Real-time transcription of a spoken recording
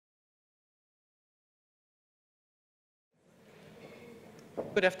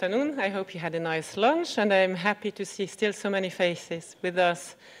Good afternoon. I hope you had a nice lunch, and I'm happy to see still so many faces with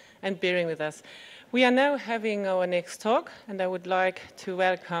us and bearing with us. We are now having our next talk, and I would like to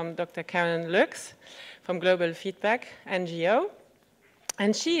welcome Dr. Karen Luyckx from Global Feedback NGO.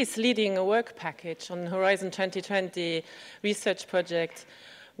 And she is leading a work package on Horizon 2020 research project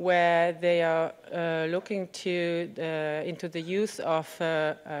where they are looking into the use of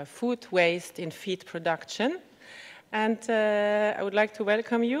food waste in feed production. And I would like to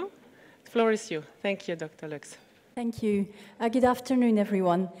welcome you. The floor is you. Thank you, Dr. Luyckx. Thank you. Good afternoon,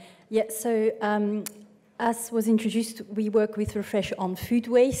 everyone. Yeah, so as was introduced, we work with Refresh on food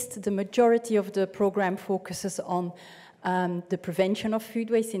waste. The majority of the program focuses on the prevention of food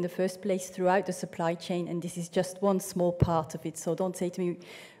waste in the first place throughout the supply chain, and this is just one small part of it. So don't say to me,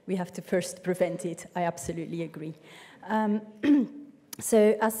 we have to first prevent it. I absolutely agree.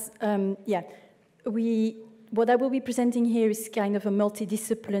 What I will be presenting here is kind of a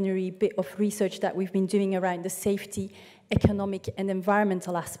multidisciplinary bit of research that we've been doing around the safety, economic and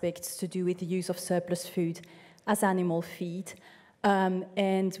environmental aspects to do with the use of surplus food as animal feed.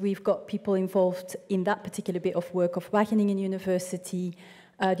 And we've got people involved in that particular bit of work of Wageningen University,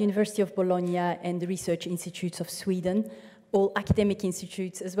 the University of Bologna and the Research Institutes of Sweden, all academic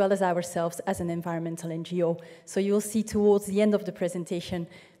institutes, as well as ourselves as an environmental NGO. So you'll see towards the end of the presentation,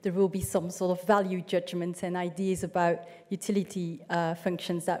 there will be some sort of value judgments and ideas about utility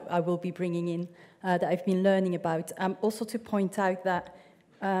functions that I will be bringing in, that I've been learning about. Also to point out that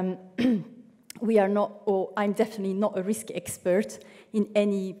we are not, or I'm definitely not a risk expert in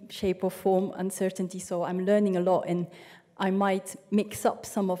any shape or form, uncertainty, so I'm learning a lot, and I might mix up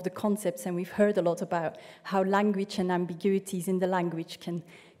some of the concepts, and we've heard a lot about how language and ambiguities in the language can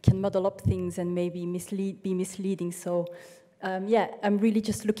muddle up things and maybe be misleading. So yeah, I'm really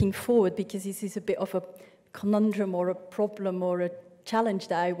just looking forward, because this is a bit of a conundrum or a problem or a challenge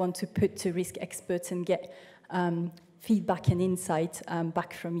that I want to put to risk experts and get feedback and insight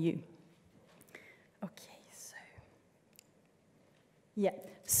back from you. Okay, so yeah,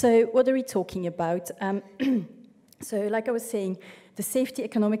 so what are we talking about? So like I was saying, the safety,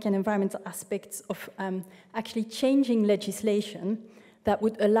 economic and environmental aspects of actually changing legislation that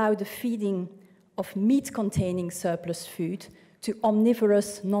would allow the feeding of meat-containing surplus food to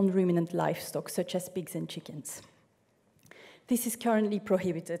omnivorous, non-ruminant livestock, such as pigs and chickens. This is currently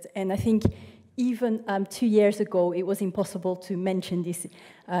prohibited, and I think even 2 years ago, it was impossible to mention this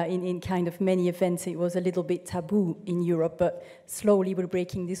in kind of many events. It was a little bit taboo in Europe, but slowly we're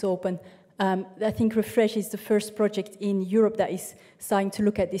breaking this open. I think Refresh is the first project in Europe that is starting to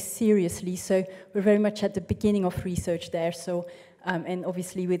look at this seriously, so we're very much at the beginning of research there. So, and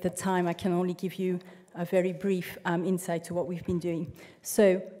obviously with the time, I can only give you a very brief insight to what we've been doing.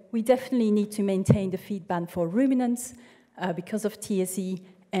 So we definitely need to maintain the feed ban for ruminants because of TSE,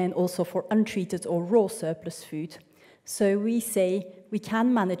 and also for untreated or raw surplus food. So we say we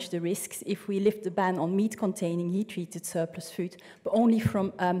can manage the risks if we lift the ban on meat-containing heat-treated surplus food, but only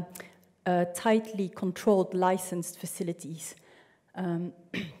from tightly controlled licensed facilities. In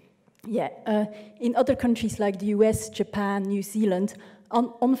other countries like the US, Japan, New Zealand,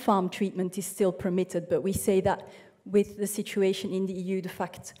 on-farm treatment is still permitted, but we say that with the situation in the EU, the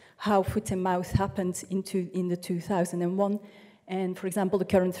fact how foot and mouth happened in the 2001, and for example, the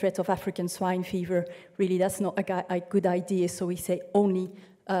current threat of African swine fever, really that's not a good idea, so we say only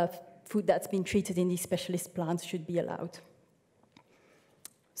food that's been treated in these specialist plants should be allowed.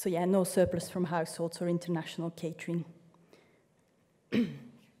 So yeah, no surplus from households or international catering.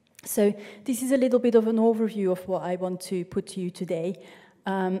 So this is a little bit of an overview of what I want to put to you today.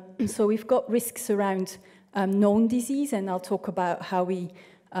 So we've got risks around known disease, and I'll talk about how we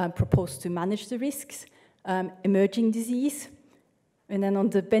propose to manage the risks, emerging disease, and then on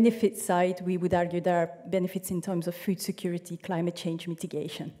the benefit side, we would argue there are benefits in terms of food security, climate change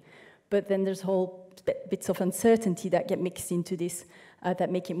mitigation. But then there's whole bits of uncertainty that get mixed into this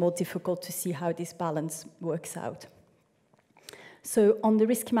that make it more difficult to see how this balance works out. So on the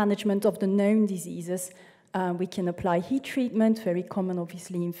risk management of the known diseases, we can apply heat treatment, very common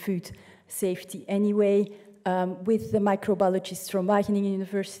obviously in food safety anyway. With the microbiologists from Wageningen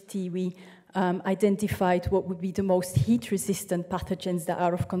University, we identified what would be the most heat-resistant pathogens that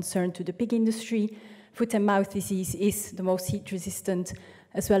are of concern to the pig industry. Foot and mouth disease is the most heat-resistant,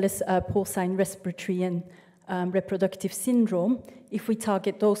 as well as porcine respiratory and reproductive syndrome. If we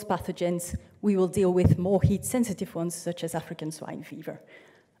target those pathogens, we will deal with more heat-sensitive ones, such as African swine fever.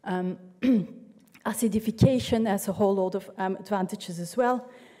 Acidification has a whole lot of advantages as well.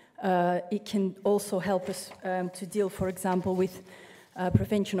 It can also help us to deal, for example, with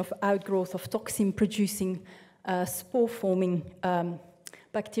prevention of outgrowth of toxin-producing spore-forming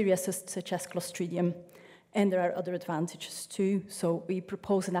bacteria such as Clostridium. And there are other advantages too. So we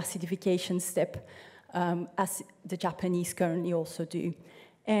propose an acidification step, as the Japanese currently also do.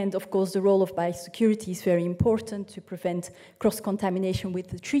 And of course, the role of biosecurity is very important to prevent cross-contamination with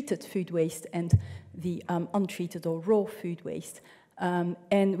the treated food waste and the untreated or raw food waste.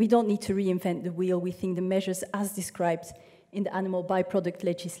 And we don't need to reinvent the wheel. We think the measures as described in the animal byproduct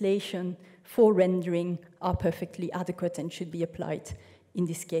legislation for rendering are perfectly adequate and should be applied in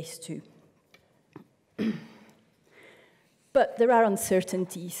this case too. But there are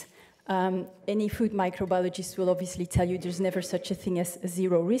uncertainties. Any food microbiologist will obviously tell you there's never such a thing as a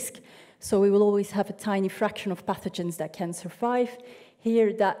zero risk. So we will always have a tiny fraction of pathogens that can survive.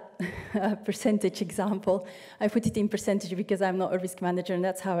 Here, that percentage example, I put it in percentage because I'm not a risk manager and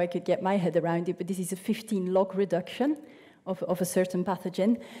that's how I could get my head around it. But this is a 15 log reduction of a certain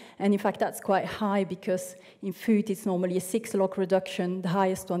pathogen. And in fact, that's quite high because in food, it's normally a 6 log reduction. The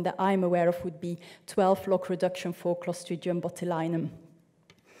highest one that I'm aware of would be 12 log reduction for Clostridium botulinum.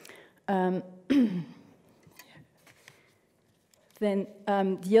 Then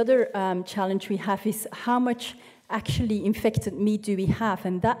the other challenge we have is how much actually infected meat do we have?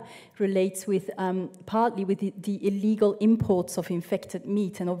 And that relates with partly with the illegal imports of infected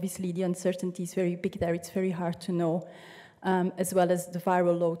meat. And obviously the uncertainty is very big there. It's very hard to know, as well as the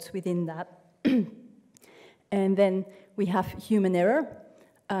viral loads within that. And then we have human error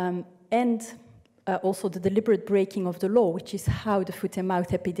and also the deliberate breaking of the law, which is how the foot and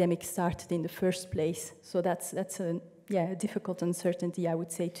mouth epidemic started in the first place. So that's a difficult uncertainty, I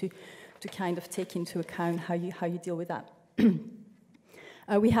would say, to kind of take into account how you deal with that.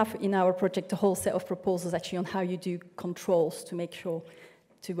 We have in our project a whole set of proposals actually on how you do controls to make sure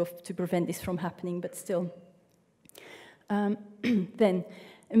to prevent this from happening, but still. Then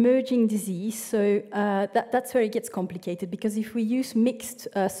emerging disease, so that's where it gets complicated, because if we use mixed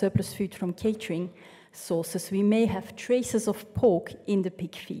surplus food from catering sources, we may have traces of pork in the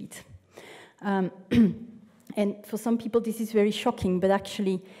pig feed. And for some people this is very shocking, but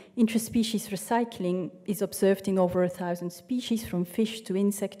actually intraspecies recycling is observed in over 1,000 species, from fish to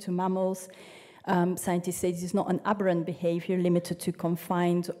insect to mammals. Scientists say this is not an aberrant behavior limited to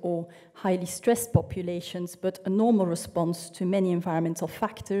confined or highly stressed populations, but a normal response to many environmental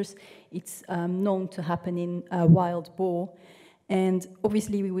factors. It's known to happen in wild boar. And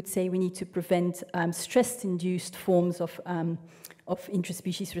obviously we would say we need to prevent stress-induced forms of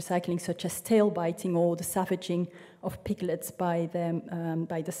intraspecies recycling, such as tail biting or the savaging of piglets by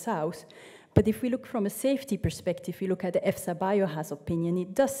the sows. But if we look from a safety perspective, we look at the EFSA biohazard opinion,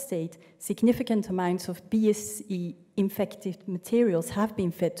 it does state significant amounts of BSE infected materials have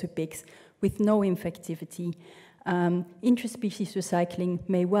been fed to pigs with no infectivity. Intraspecies recycling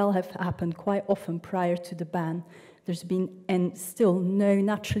may well have happened quite often prior to the ban. There's been, and still, no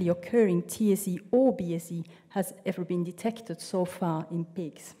naturally occurring TSE or BSE has ever been detected so far in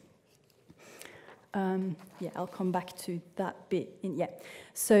pigs. I'll come back to that bit.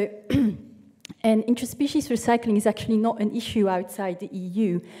 So, and intraspecies recycling is actually not an issue outside the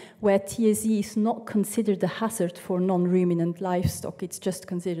EU, where TSE is not considered a hazard for non-ruminant livestock. It's just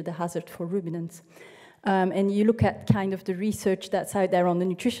considered a hazard for ruminants. And you look at kind of the research that's out there on the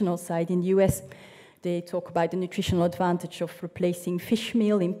nutritional side. In the US, they talk about the nutritional advantage of replacing fish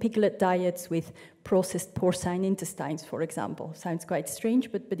meal in piglet diets with processed porcine intestines, for example. Sounds quite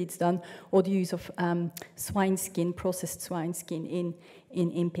strange, but it's done. Or the use of swine skin, processed swine skin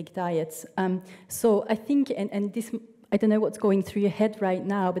in pig diets. So I think, and this, I don't know what's going through your head right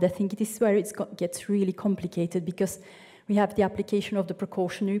now, but I think this is where it gets really complicated, because we have the application of the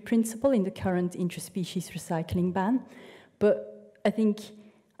precautionary principle in the current intraspecies recycling ban. But I think,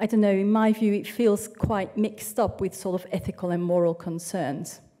 I don't know, in my view, it feels quite mixed up with sort of ethical and moral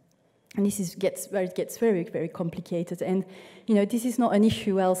concerns. And this is where it gets very, very complicated. And, you know, this is not an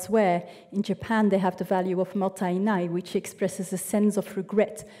issue elsewhere. In Japan, they have the value of mottainai, which expresses a sense of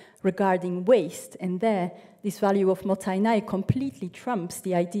regret regarding waste. And there, this value of mottainai completely trumps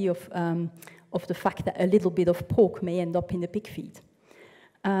the idea of the fact that a little bit of pork may end up in the pig feed.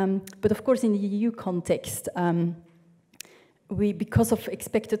 But of course, in the EU context, because of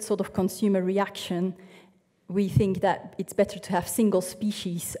expected sort of consumer reaction, we think that it's better to have single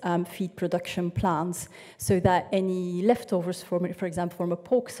species feed production plants, so that any leftovers, for example, from a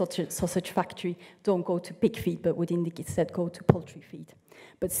pork sausage factory don't go to pig feed, but would instead go to poultry feed.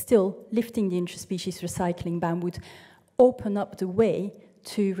 But still, lifting the intraspecies recycling ban would open up the way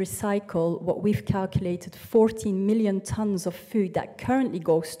to recycle what we've calculated 14 million tons of food that currently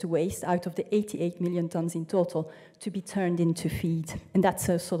goes to waste out of the 88 million tons in total to be turned into feed. And that's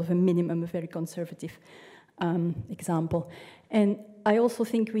a sort of a minimum, a very conservative example. And I also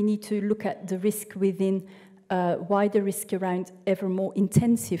think we need to look at the risk within wider risk around ever more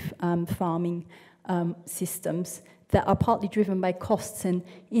intensive farming systems that are partly driven by costs. And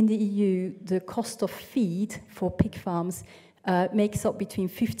in the EU, the cost of feed for pig farms makes up between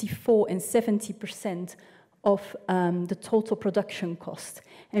 54 and 70% of the total production cost.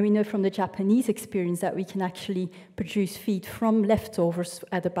 And we know from the Japanese experience that we can actually produce feed from leftovers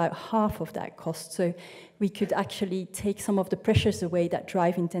at about half of that cost. So we could actually take some of the pressures away that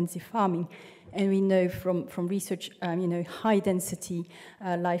drive intensive farming. And we know from research, high density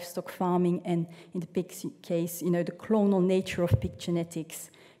livestock farming, and in the pig case, the clonal nature of pig genetics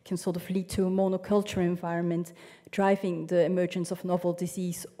can sort of lead to a monoculture environment, driving the emergence of novel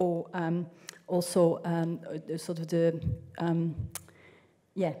disease, or also sort of the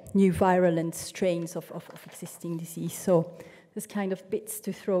new virulent strains of existing disease. So there's kind of bits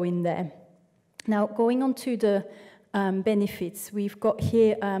to throw in there. Now, going on to the benefits, we've got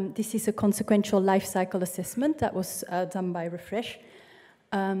here, this is a consequential life cycle assessment that was done by Refresh.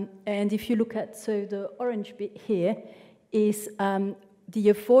 And if you look at, so the orange bit here is the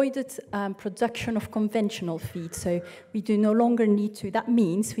avoided production of conventional feed. So we do no longer need to, that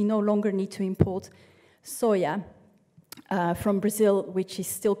means we no longer need to import soya from Brazil, which is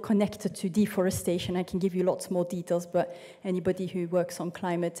still connected to deforestation. I can give you lots more details, but anybody who works on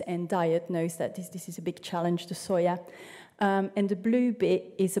climate and diet knows that this is a big challenge, the soya. And the blue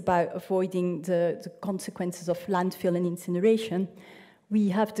bit is about avoiding the consequences of landfill and incineration. We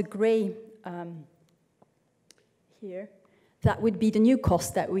have the gray here. That would be the new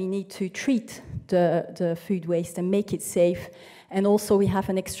cost that we need to treat the food waste and make it safe. And also we have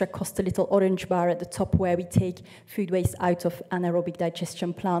an extra cost, a little orange bar at the top, where we take food waste out of anaerobic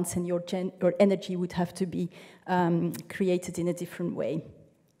digestion plants, and your energy would have to be created in a different way.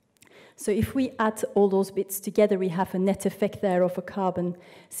 So if we add all those bits together, we have a net effect there of a carbon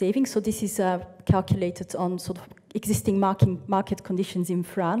saving. So this is calculated on sort of existing market conditions in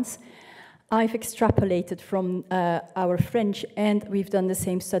France. I've extrapolated from our French, and we've done the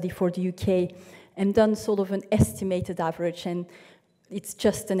same study for the UK, and done sort of an estimated average. And it's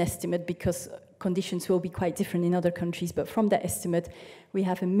just an estimate because conditions will be quite different in other countries. But from that estimate, we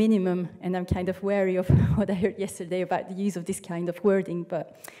have a minimum, and I'm kind of wary of what I heard yesterday about the use of this kind of wording.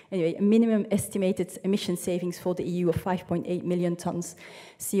 But anyway, a minimum estimated emission savings for the EU of 5.8 million tons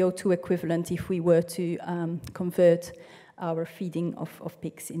CO2 equivalent if we were to convert our feeding of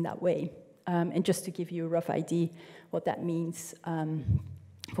pigs in that way. And just to give you a rough idea what that means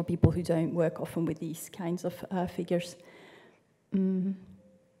for people who don't work often with these kinds of figures. Yeah.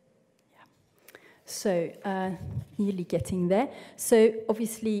 So, nearly getting there. So,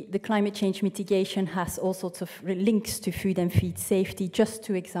 obviously, the climate change mitigation has all sorts of links to food and feed safety. Just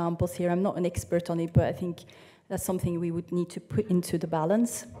 2 examples here. I'm not an expert on it, but I think that's something we would need to put into the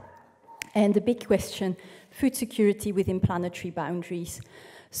balance. And the big question, food security within planetary boundaries.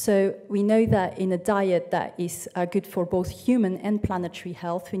 So we know that in a diet that is good for both human and planetary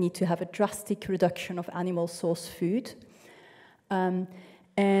health, we need to have a drastic reduction of animal source food.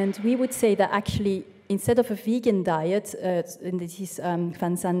 And we would say that actually, instead of a vegan diet, and this is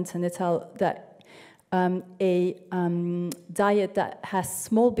Van Zandt and et al., that a diet that has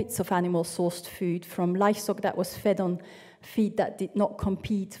small bits of animal sourced food from livestock that was fed on feed that did not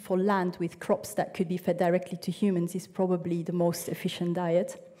compete for land with crops that could be fed directly to humans is probably the most efficient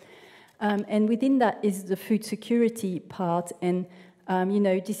diet. And within that is the food security part. And,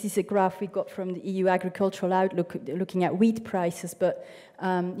 this is a graph we got from the EU Agricultural Outlook looking at wheat prices, but,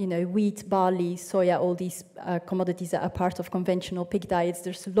 wheat, barley, soya, all these commodities that are part of conventional pig diets,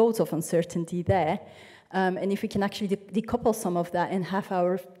 there's loads of uncertainty there. And if we can actually decouple some of that and have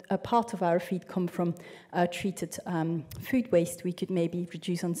a part of our feed come from treated food waste, we could maybe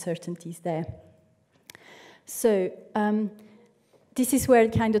reduce uncertainties there. So this is where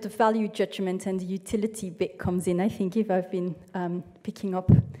kind of the value judgment and the utility bit comes in. I think if I've been picking up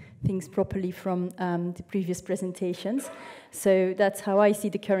things properly from the previous presentations. So that's how I see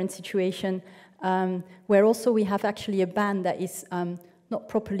the current situation, where also we have actually a ban that is not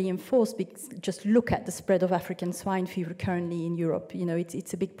properly enforced, because just look at the spread of African swine fever currently in Europe.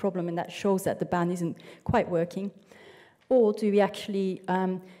 It's a big problem, and that shows that the ban isn't quite working. Or do we actually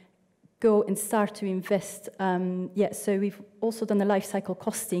go and start to invest? So we've also done a life cycle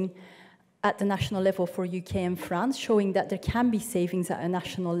costing at the national level for UK and France, showing that there can be savings at a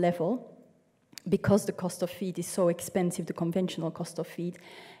national level because the cost of feed is so expensive, the conventional cost of feed.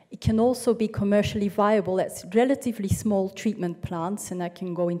 It can also be commercially viable at relatively small treatment plants, and I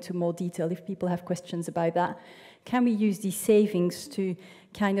can go into more detail if people have questions about that. Can we use these savings to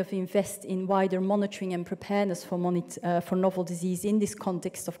kind of invest in wider monitoring and preparedness for novel disease in this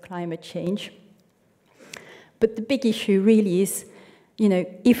context of climate change. But the big issue really is, you know,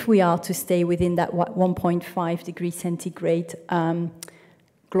 if we are to stay within that 1.5 degrees centigrade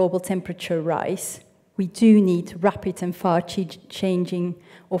global temperature rise, we do need rapid and far-changing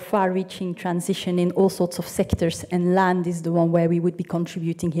or far-reaching transition in all sorts of sectors, and land is the one where we would be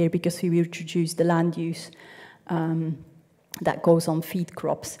contributing here because we will reduce the land use that goes on feed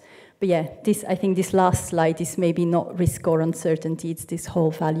crops. But yeah, I think this last slide is maybe not risk or uncertainty, it's this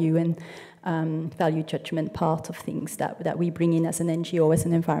whole value and value judgment part of things that we bring in as an NGO, as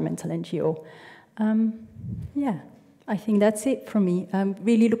an environmental NGO. Yeah, I think that's it from me. I'm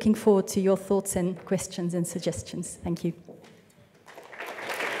really looking forward to your thoughts and questions and suggestions. Thank you.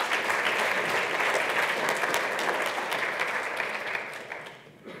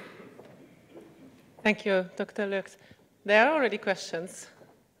 Thank you, Dr. Luyckx. There are already questions.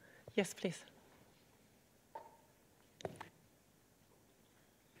 Yes, please.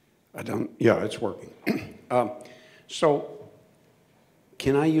 Yeah, it's working. So,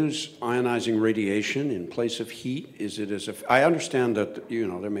 can I use ionizing radiation in place of heat? Is it as if, I understand that, you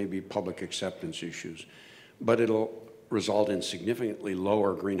know, there may be public acceptance issues, but it'll result in significantly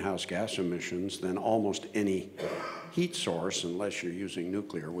lower greenhouse gas emissions than almost any heat source, unless you're using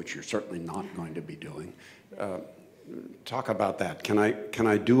nuclear, which you're certainly not going to be doing. Talk about that. Can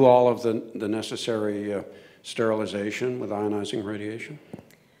I do all of the necessary sterilization with ionizing radiation?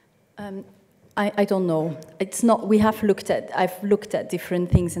 I don't know. It's not. I've looked at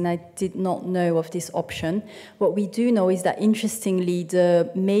different things, and I did not know of this option. What we do know is that, interestingly, the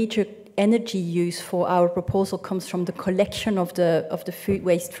major energy use for our proposal comes from the collection of the food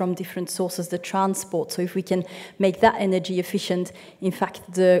waste from different sources, the transport. So if we can make that energy efficient, in fact,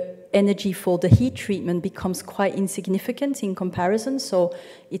 the energy for the heat treatment becomes quite insignificant in comparison. So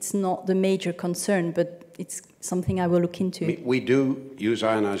it's not the major concern, but it's something I will look into. We do use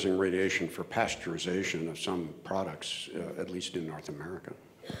ionizing radiation for pasteurization of some products, at least in North America.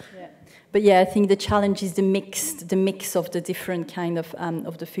 Yeah. But yeah, I think the challenge is the mix of the different kind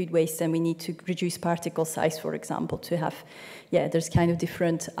of the food waste, and we need to reduce particle size, for example, to have, yeah, there's kind of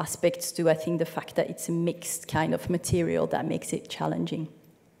different aspects to, I think, the fact that it's a mixed kind of material that makes it challenging.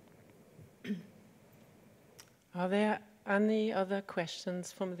 Are there any other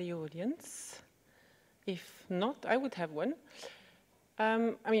questions from the audience? If not, I would have one.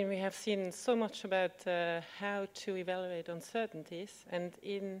 I mean, we have seen so much about how to evaluate uncertainties, and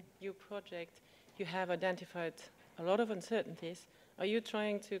in your project, you have identified a lot of uncertainties. Are you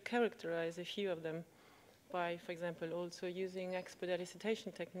trying to characterize a few of them by, for example, also using expert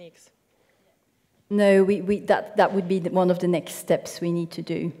elicitation techniques? No, that would be one of the next steps we need to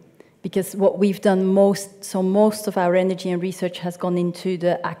do. Because what we've done most of our energy and research has gone into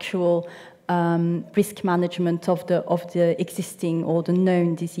the actual risk management of the existing or the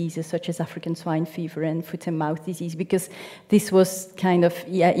known diseases, such as African swine fever and foot and mouth disease, because this was kind of,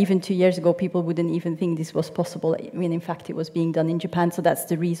 yeah, even 2 years ago, people wouldn't even think this was possible, when in fact it was being done in Japan. So that's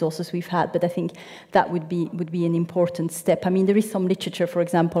the resources we've had. But I think that would be an important step. I mean, there is some literature, for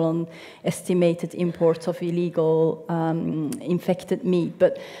example, on estimated imports of illegal infected meat,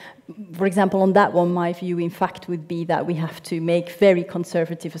 but for example, on that one, my view, in fact, would be that we have to make very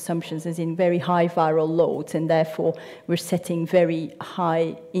conservative assumptions, as in very high viral loads, and therefore we're setting very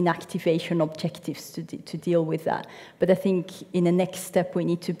high inactivation objectives to deal with that. But I think in the next step, we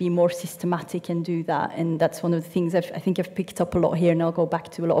need to be more systematic and do that, and that's one of the things I think I've picked up a lot here, and I'll go back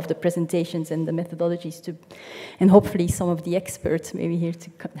to a lot of the presentations and the methodologies to, and hopefully some of the experts maybe here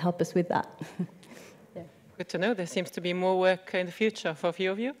to help us with that. Good to know. There seems to be more work in the future for a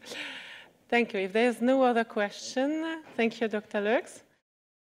few of you. Thank you. If there's no other question, thank you, Dr. Luyckx.